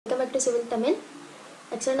to Civil Tamil.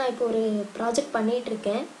 Actually நான் இப்போ ஒரு ப்ராஜெக்ட் பண்ணிட்டு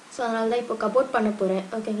இருக்கேன். ஸோ அதனால தான் இப்போ கபோர்ட் பண்ண போகிறேன்.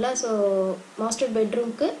 ஓகேங்களா? ஸோ மாஸ்டர்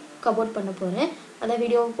பெட்ரூம்க்கு கபோர்ட் பண்ண போகிறேன். அதான்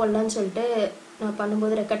வீடியோ போடலான்னு சொல்லிட்டு நான்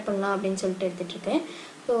பண்ணும்போது ரெக்கார்ட் பண்ணலாம் அப்படின்னு சொல்லிட்டு எடுத்துகிட்ருக்கேன்.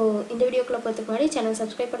 ஸோ இந்த வீடியோக்குள்ளே போகிறதுக்கு முன்னாடி சேனல்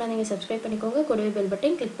சப்ஸ்கிரைப் பண்ணாதீங்க, சப்ஸ்கிரைப் பண்ணிக்கோங்க. கூடவே பெல்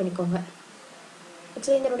பட்டன் கிளிக் பண்ணிக்கோங்க.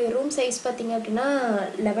 ஆக்சுவலி இதனுடைய ரூம் சைஸ் பார்த்திங்க அப்படின்னா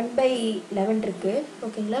 11x11 இருக்குது.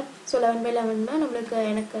 ஓகேங்களா? ஸோ 11x11னா நம்மளுக்கு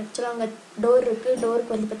எனக்கு ஆக்சுவலாக அங்கே டோர் இருக்குது.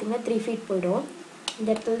 டோருக்கு வந்து பார்த்திங்கன்னா 3 feet போயிடும். இந்த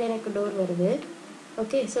இடத்துல எனக்கு டோர் வருது.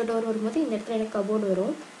 ஓகே, ஸோ டோர் வரும்போது இந்த இடத்துல எனக்கு கபோர்டு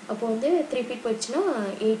வரும். அப்போ வந்து 3 feet போயிடுச்சுன்னா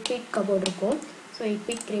 8 feet கபோர்டு இருக்கும். ஸோ 8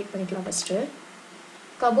 feet க்ரியேட் பண்ணிக்கலாம் ஃபஸ்ட்டு.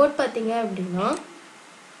 கபோர்ட் பார்த்திங்க அப்படின்னா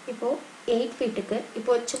இப்போது 8 feetக்கு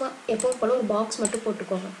இப்போ சும்மா எப்பவும் போல் ஒரு பாக்ஸ் மட்டும்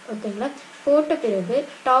போட்டுக்கோங்க. ஓகேங்களா? போட்ட பிறகு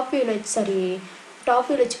டாப் வியூவில்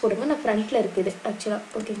வச்சு போடுங்க. நான் ஃப்ரண்ட்டில் இருக்குது ஆக்சுவலாக.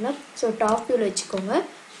 ஓகேங்களா? ஸோ டாப் வியூவில் வச்சுக்கோங்க.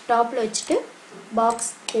 டாப்பில் வச்சுட்டு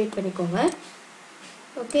பாக்ஸ் க்ரியேட் பண்ணிக்கோங்க.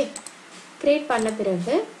 ஓகே, க்ரியேட் பண்ண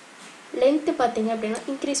பிறகு லென்த்து பார்த்திங்க அப்படின்னா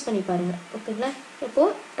இன்க்ரீஸ் பண்ணி பாருங்கள். ஓகேங்களா?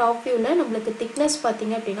 இப்போது டாப் வியூவில் நம்மளுக்கு திக்னஸ்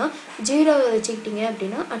பார்த்திங்க அப்படின்னா 0 வச்சுக்கிட்டிங்க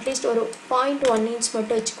அப்படின்னா அட்லீஸ்ட் ஒரு 0.1 inch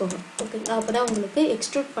மட்டும் வச்சுக்கோங்க. ஓகேங்களா? அப்போ தான் உங்களுக்கு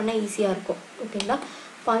எக்ஸ்ட்ரூட் பண்ண ஈஸியாக இருக்கும். ஓகேங்களா?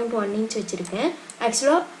 0.1 inch வச்சுருக்கேன்.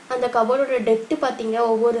 ஆக்சுவலாக அந்த கபோர்டோட டெப்த்து பார்த்திங்க,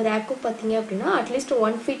 ஒவ்வொரு ரேக்கும் பார்த்திங்க அப்படின்னா அட்லீஸ்ட்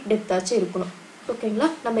 1 feet டெப்த்தாச்சும் இருக்கணும். ஓகேங்களா?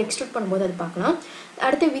 நம்ம எக்ஸ்ட்ரூட் பண்ணும்போது அது பார்க்கலாம்.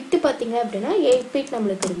 அடுத்து வித்து பார்த்திங்க அப்படின்னா 8 feet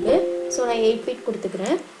நம்மளுக்கு இருக்குது. ஸோ நான் 8 feet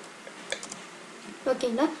கொடுத்துக்கிறேன்.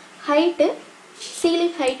 ஓகேங்களா? ஹைட்டு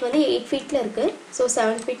சீலிங் ஹைட் வந்து 8 feetல இருக்குது. ஸோ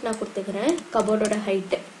 7 feet நான் கொடுத்துக்கிறேன் கபோர்டோட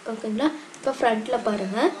ஹைட்டு. ஓகேங்களா? இப்போ ஃப்ரண்ட்டில்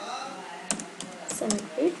பாருங்கள், 7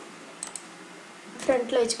 feet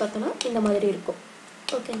ஃப்ரண்ட்டில் வச்சு பார்த்தோன்னா இந்த மாதிரி இருக்கும்.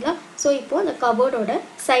 ஓகேங்களா? ஸோ இப்போது அந்த கபோர்டோட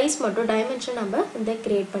சைஸ் மட்டும் டைமென்ஷன் நம்ம வந்து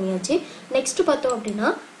க்ரியேட் பண்ணியாச்சு. நெக்ஸ்ட்டு பார்த்தோம் அப்படின்னா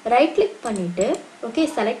ரைட் கிளிக் பண்ணிவிட்டு, ஓகே,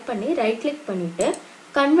 செலக்ட் பண்ணி ரைட் கிளிக் பண்ணிவிட்டு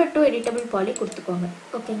கன்வெர்ட் டு எடிட்டபிள் பாலி கொடுத்துக்கோங்க.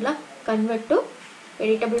 ஓகேங்களா? கன்வெர்ட் டு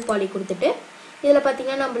எடிட்டபிள் பாலி கொடுத்துட்டு இதில்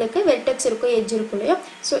பார்த்தீங்கன்னா நம்மளுக்கு வெர்டெக்ஸ் இருக்கும், எட்ஜ் இருக்கும் இல்லையா?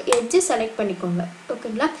 ஸோ எட்ஜு செலக்ட் பண்ணிக்கோங்க.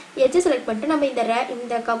 ஓகேங்களா? எட்ஜு செலக்ட் பண்ணிட்டு நம்ம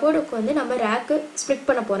இந்த கபோர்டுக்கு வந்து நம்ம ரேக்கு ஸ்ப்ளிட்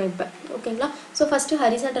பண்ண போகிறோம் இப்போ. ஓகேங்களா? ஸோ ஃபஸ்ட்டு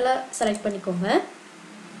ஹரிசாண்டலாக செலக்ட் பண்ணிக்கோங்க.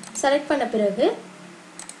 செலக்ட் பண்ண பிறகு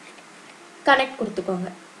கனெக்ட் கொடுத்துக்கோங்க.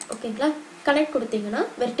 ஓகேங்களா? கனெக்ட் கொடுத்தீங்கன்னா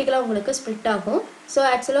வெர்டிகலாக உங்களுக்கு ஸ்ப்ளிட் ஆகும். ஸோ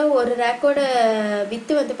ஆக்சுவலாக ஒரு ரேக்கோட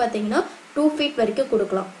வித்து வந்து பார்த்தீங்கன்னா 2 feet வரைக்கும்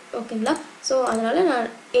கொடுக்கலாம். ஓகேங்களா? ஸோ அதனால் நான்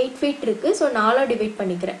 8 feet இருக்குது. ஸோ 4 டிவைட்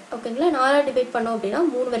பண்ணிக்கிறேன். ஓகேங்களா? 4 டிவைட் பண்ணோம் அப்படின்னா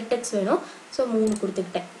 3 வெர்டெக்ஸ் வேணும். ஸோ 3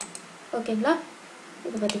 கொடுத்துக்கிட்டேன். ஓகேங்களா?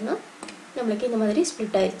 இது பார்த்திங்கன்னா நம்மளுக்கு இந்த மாதிரி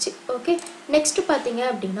ஸ்ப்ளிட் ஆயிடுச்சு. ஓகே, நெக்ஸ்ட்டு பார்த்தீங்க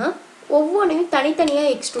அப்படின்னா ஒவ்வொன்றையும்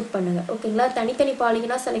தனித்தனியாக எக்ஸ்ட்ரூட் பண்ணுங்கள். ஓகேங்களா? தனித்தனி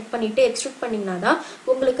பாலிகனாக செலக்ட் பண்ணிவிட்டு எக்ஸ்ட்ரூட் பண்ணிங்கன்னா தான்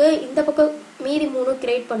உங்களுக்கு இந்த பக்கம் மீதி 3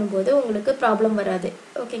 க்ரியேட் பண்ணும்போது உங்களுக்கு ப்ராப்ளம் வராது.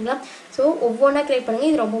 ஓகேங்களா? ஸோ ஒவ்வொன்றா க்ரியேட்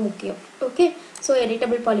பண்ணுங்கள், இது ரொம்ப முக்கியம். ஓகே, ஸோ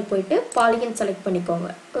எடிட்டபிள் பாலி போயிட்டு பாலிகன் செலக்ட் பண்ணிக்கோங்க.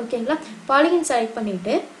 ஓகேங்களா? பாலிகன் செலக்ட்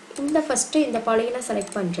பண்ணிவிட்டு ஃபஸ்ட்டு இந்த பாலிகனை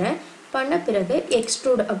செலக்ட் பண்ணுறேன். பண்ண பிறகு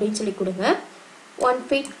எக்ஸ்ட்ரூட் அப்படின்னு சொல்லி கொடுங்க. 1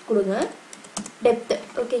 feet கொடுங்க டெப்த்து.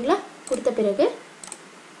 ஓகேங்களா? கொடுத்த பிறகு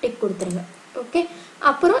டிக் கொடுத்துருங்க. ஓகே,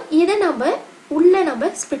 அப்புறம் இதை நம்ம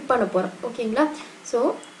ஸ்ப்ளிட் பண்ண போகிறோம். ஓகேங்களா? ஸோ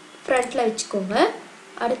ஃப்ரண்ட்டில் வச்சுக்கோங்க.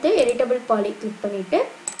 அடுத்து எடிட்டபிள் பாலி கிளிக் பண்ணிவிட்டு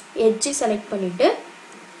எட்ஜு செலக்ட் பண்ணிவிட்டு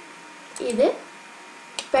இது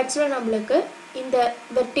ஆக்சுவலாக நம்மளுக்கு இந்த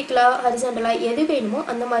வெர்டிகலாக ஹரிசாண்டலாக எது வேணுமோ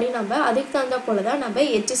அந்த மாதிரி நம்ம அதுக்கு தகுந்த போல் தான் நம்ம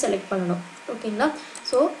எட்ஜு செலக்ட் பண்ணணும். ஓகேங்களா?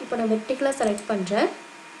 ஸோ இப்போ நான் வெர்டிகலாக செலக்ட் பண்ணுறேன்.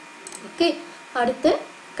 ஓகே, அடுத்து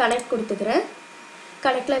கனெக்ட் கொடுத்துக்கிறேன்.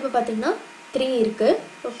 கனெக்டில் இப்போ பார்த்திங்கன்னா 3 இருக்குது.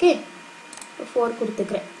 ஓகே, 4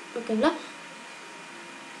 கொடுத்துக்கிறேன். ஓகேங்களா?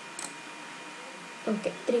 ஓகே,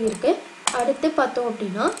 3 இருக்குது. அடுத்து பார்த்தோம்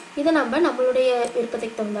அப்படின்னா இதை நம்மளுடைய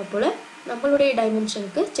விருப்பத்துக்கு தகுந்த போல் நம்மளுடைய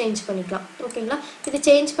டைமென்ஷனுக்கு சேஞ்ச் பண்ணிக்கலாம். ஓகேங்களா? இது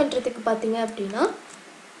சேஞ்ச் பண்ணுறதுக்கு பார்த்தீங்க அப்படின்னா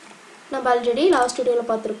நம்ம ஆல்ரெடி லாஸ்ட் வீடியோவில்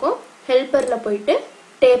பார்த்துருக்கோம். ஹெல்ப்பரில் போயிட்டு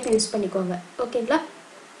டேப் யூஸ் பண்ணிக்கோங்க. ஓகேங்களா?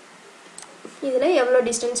 இதில் எவ்வளோ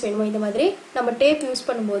டிஸ்டன்ஸ் வேணுமோ இந்த மாதிரி நம்ம டேப் யூஸ்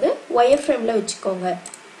பண்ணும்போது ஒயர் ஃப்ரேமில் வச்சுக்கோங்க.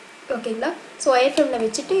 ஓகேங்களா? ஸோ ஒயர் ஃப்ரேமில்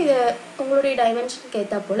வச்சுட்டு இதை உங்களுடைய டைமென்ஷனுக்கு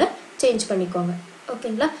ஏற்றா போல் சேஞ்ச் பண்ணிக்கோங்க.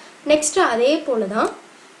 ஓகேங்களா? நெக்ஸ்ட்டு அதே போல் தான்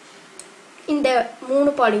இந்த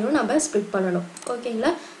 3 பாலிகனும் நம்ம ஸ்ப்ளிட் பண்ணணும்.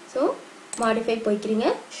 ஓகேங்களா? ஸோ மாடிஃபை போய்க்கிறீங்க,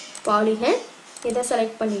 பாலிகன் இதை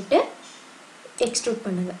செலக்ட் பண்ணிவிட்டு எக்ஸ்ட்ரூட்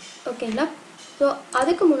பண்ணுங்கள். ஓகேங்களா? ஸோ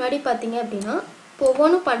அதுக்கு முன்னாடி பார்த்தீங்க அப்படின்னா இப்போ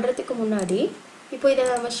ஒவ்வொன்றும் பண்ணுறதுக்கு முன்னாடி இப்போ இதை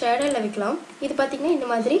நம்ம ஷேடரில் வைக்கலாம். இது பார்த்திங்கன்னா இந்த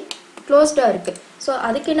மாதிரி க்ளோஸ்டாக இருக்குது. ஸோ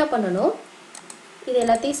அதுக்கு என்ன பண்ணணும், இது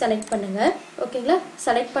எல்லாத்தையும் செலக்ட் பண்ணுங்கள். ஓகேங்களா?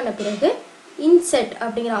 செலக்ட் பண்ண பிறகு இன்செட்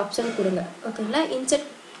அப்படிங்கிற ஆப்ஷன் கொடுங்க. ஓகேங்களா? இன்செட்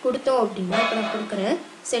கொடுத்தோம் அப்படின்னா இப்போ நான் கொடுக்குறேன்.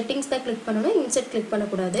 செட்டிங்ஸ் தான் கிளிக் பண்ணணும், இன்செட் கிளிக்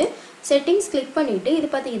பண்ணக்கூடாது. செட்டிங்ஸ் கிளிக் பண்ணிவிட்டு இது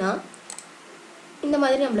பார்த்திங்கன்னா இந்த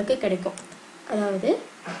மாதிரி நம்மளுக்கு கிடைக்கும். அதாவது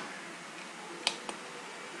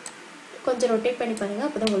கொஞ்சம் ரொட்டேட் பண்ணி பாருங்கள்,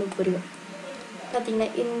 அப்போ தான் உங்களுக்கு புரியும். பார்த்திங்கன்னா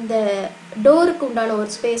இந்த டோருக்கு உண்டான ஒரு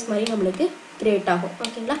ஸ்பேஸ் மாதிரி நம்மளுக்கு கிரியேட் ஆகும்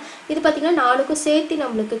ஓகேங்களா. இது பார்த்தீங்கன்னா 4க்கும் சேர்த்து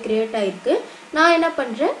நம்மளுக்கு கிரியேட் ஆகிருக்கு. நான் என்ன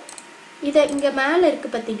பண்ணுறேன், இதை இங்கே மேலே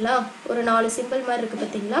இருக்குது பார்த்தீங்களா, ஒரு 4 சிம்பிள் மாதிரி இருக்குது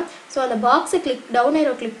பார்த்தீங்களா. ஸோ அந்த பாக்ஸை டவுன்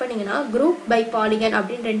ஏரோ கிளிக் பண்ணிங்கன்னா குரூப் பை பாலிகன்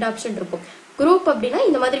அப்படின்னு 2 ஆப்ஷன் இருக்கும். குரூப் அப்படின்னா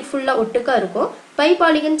இந்த மாதிரி ஃபுல்லாக ஒட்டுக்காக இருக்கும். பை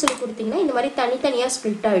பாலிகன் சொல்லி கொடுத்தீங்கன்னா இந்த மாதிரி தனித்தனியாக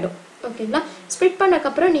ஸ்ப்ளிட் ஆகிடும் ஓகேங்களா. ஸ்ப்ளிட்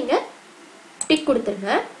பண்ணக்கப்புறம் நீங்கள் டிக்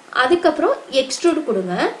கொடுத்துருங்க. அதுக்கப்புறம் எக்ஸ்ட்ரூட்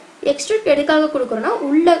கொடுங்க. எக்ஸ்ட்ரூட் எதுக்காக கொடுக்குறோன்னா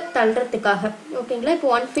உள்ளே தள்ளுறதுக்காக ஓகேங்களா. இப்போ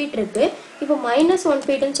 1 feet இருக்குது, இப்போ -1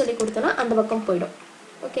 feetன்னு சொல்லி கொடுத்தோன்னா அந்த பக்கம் போயிடும்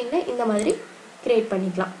ஓகேங்களா. இந்த மாதிரி கிரியேட்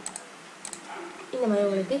பண்ணிக்கலாம். இந்த மாதிரி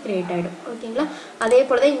உங்களுக்கு கிரியேட் ஆகிடும் ஓகேங்களா. அதே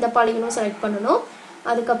போல் தான் இந்த பாலிகனும் செலக்ட் பண்ணணும்.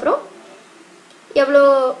 அதுக்கப்புறம் எவ்வளோ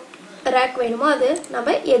ரேக் வேணுமோ அது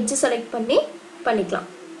நம்ம எட்ஜ் செலக்ட் பண்ணிக்கலாம்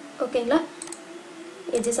ஓகேங்களா.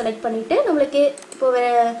 எட்ஜ் செலக்ட் பண்ணிவிட்டு நம்மளுக்கு இப்போ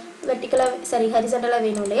வெர்டிக்கலாக ஹரிசாண்டலாக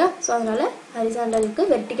வேணும் இல்லையா. ஸோ அதனால் ஹரிசாண்டலுக்கு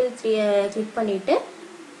வெர்டிக்கல் கிளிக் பண்ணிவிட்டு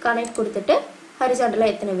கனெக்ட் கொடுத்துட்டு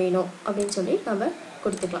ஹரிசாண்டலாக எத்தனை வேணும் அப்படின்னு சொல்லி நம்ம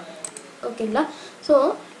கொடுத்துக்கலாம் ஓகேங்களா. ஸோ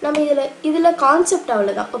நம்ம இதில் கான்செப்ட்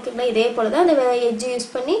அவ்வளோதான் ஓகேங்களா. இதே போல் தான் அந்த எட்ஜ்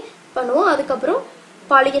யூஸ் பண்ணி பண்ணுவோம். அதுக்கப்புறம்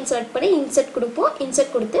பாலிகன் செலக்ட் பண்ணி இன்செர்ட் கொடுப்போம்.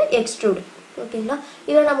 இன்செர்ட் கொடுத்து எக்ஸ்ட்ரூட் ஓகேங்களா.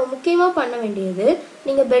 இதில் நம்ம முக்கியமாக பண்ண வேண்டியது,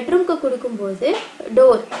 நீங்கள் பெட்ரூம்க்கு கொடுக்கும்போது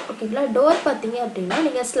டோர் ஓகேங்களா. டோர் பார்த்தீங்க அப்படின்னா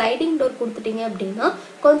நீங்கள் ஸ்லைடிங் டோர் கொடுத்துட்டீங்க அப்படின்னா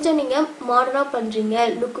கொஞ்சம் நீங்கள் மாடர்னாக பண்ணுறீங்க,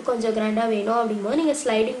 லுக்கு கொஞ்சம் கிராண்டாக வேணும் அப்படிங்கும்போது நீங்கள்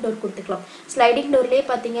ஸ்லைடிங் டோர் கொடுத்துக்கலாம். ஸ்லைடிங் டோர்லேயே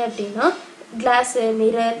பார்த்தீங்க அப்படின்னா கிளாஸு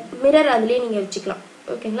மிரர் அதுலேயே நீங்கள் வச்சுக்கலாம்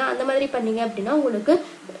ஓகேங்களா. அந்த மாதிரி பண்ணீங்க அப்படின்னா உங்களுக்கு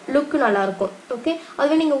லுக்கு நல்லாயிருக்கும் ஓகே.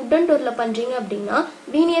 அதுவே நீங்கள் உட்டன் டோரில் பண்ணுறீங்க அப்படின்னா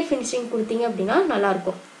வீனியர் ஃபினிஷிங் கொடுத்தீங்க அப்படின்னா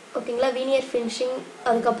நல்லாயிருக்கும் ஓகேங்களா. வீனியர் ஃபினிஷிங்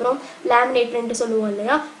அதுக்கப்புறம் லேமினேட் 2 சொல்லுவோம்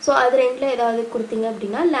இல்லையா. ஸோ அது 2ல் ஏதாவது கொடுத்தீங்க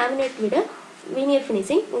அப்படின்னா லேமினேட் விட வீனியர்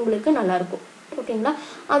ஃபினிஷிங் உங்களுக்கு நல்லாயிருக்கும் ஓகேங்களா.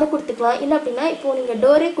 அதை கொடுத்துக்கலாம். இல்லை அப்படின்னா இப்போது நீங்கள்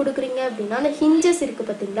டோரே கொடுக்குறீங்க அப்படின்னா அந்த ஹிஞ்சஸ் இருக்குது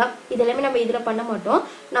பார்த்தீங்களா, இதெல்லாமே நம்ம இதில் பண்ண மாட்டோம்,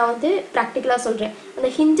 நான் வந்து ப்ராக்டிக்கலாக சொல்கிறேன். அந்த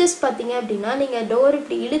ஹிஞ்சஸ் பார்த்தீங்க அப்படின்னா நீங்கள் டோர்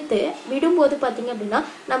இப்படி இழுத்து விடும்போது பார்த்தீங்க அப்படின்னா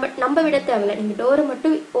நம்ம விட தேவையில்லை. நீங்கள் டோரை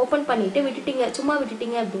மட்டும் ஓப்பன் பண்ணிவிட்டு விட்டுட்டீங்க, சும்மா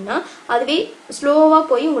விட்டுட்டீங்க அப்படின்னா அதுவே ஸ்லோவாக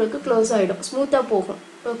போய் உங்களுக்கு க்ளோஸ் ஆகிடும், ஸ்மூத்தாக போகும்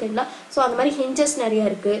ஓகேங்களா. ஸோ அந்த மாதிரி ஹிஞ்சஸ் நிறையா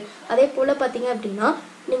இருக்குது. அதே போல் பார்த்தீங்க அப்படின்னா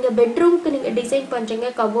நீங்கள் பெட்ரூம்க்கு நீங்கள் டிசைன் பண்ணுறீங்க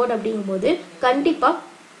கபோர்ட் அப்படிங்கும்போது கண்டிப்பாக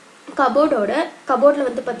கபோர்டில்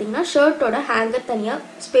வந்து பார்த்தீங்கன்னா ஷர்ட்டோட ஹேங்கர் தனியாக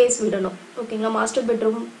ஸ்பேஸ் விடணும் ஓகேங்களா. மாஸ்டர்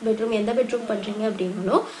பெட்ரூம் எந்த பெட்ரூம் பண்ணுறீங்க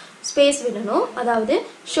அப்படின்னாலும் ஸ்பேஸ் விடணும். அதாவது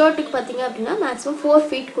ஷர்ட்டுக்கு பார்த்தீங்க அப்படின்னா மேக்ஸிமம் 4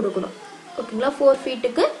 feet கொடுக்கணும் ஓகேங்களா. 4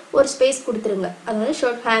 feetக்கு ஒரு ஸ்பேஸ் கொடுத்துருங்க. அதாவது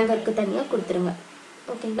ஷர்ட் ஹேங்கருக்கு தனியாக கொடுத்துருங்க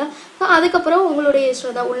ஓகேங்களா. அதுக்கப்புறம் உங்களுடைய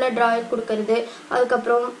இஷ்டம் தான், உள்ள ட்ராயர் கொடுக்கறது,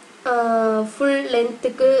 அதுக்கப்புறம் ஃபுல்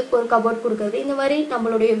லென்த்துக்கு ஒரு கபோர்ட் கொடுக்கறது, இந்த மாதிரி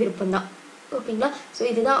நம்மளுடைய விருப்பம் தான் ஓகேங்களா. ஸோ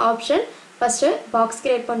இதுதான் ஆப்ஷன். ஃபஸ்ட்டு பாக்ஸ்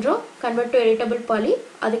கிரியேட் பண்ணுறோம், கன்வெர்ட் டு எடிட்டபிள் பாலி,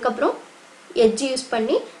 அதுக்கப்புறம் எட்ஜ் யூஸ்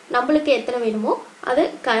பண்ணி நம்மளுக்கு எத்தனை வேணுமோ அதை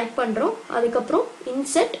கனெக்ட் பண்ணுறோம். அதுக்கப்புறம்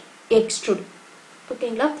இன்செர்ட் எக்ஸ்ட்ரூட்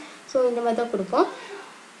ஓகேங்களா. ஸோ இந்த மாதிரி தான் கொடுப்போம்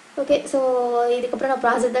ஓகே. ஸோ இதுக்கப்புறம் நான்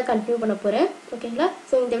ப்ராசஸ் தான் கண்டினியூ பண்ண போகிறேன் ஓகேங்களா.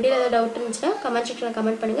 ஸோ இந்த வீடியோவில் ஏதாவது டவுட் இருந்துச்சுன்னா கமெண்ட் செக்ஷனில்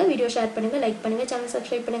கமெண்ட் பண்ணுங்கள், வீடியோ ஷேர் பண்ணுங்கள், லைக் பண்ணுங்கள், சேனல்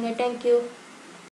சப்ஸ்கிரைப் பண்ணுங்கள். தேங்க்யூ.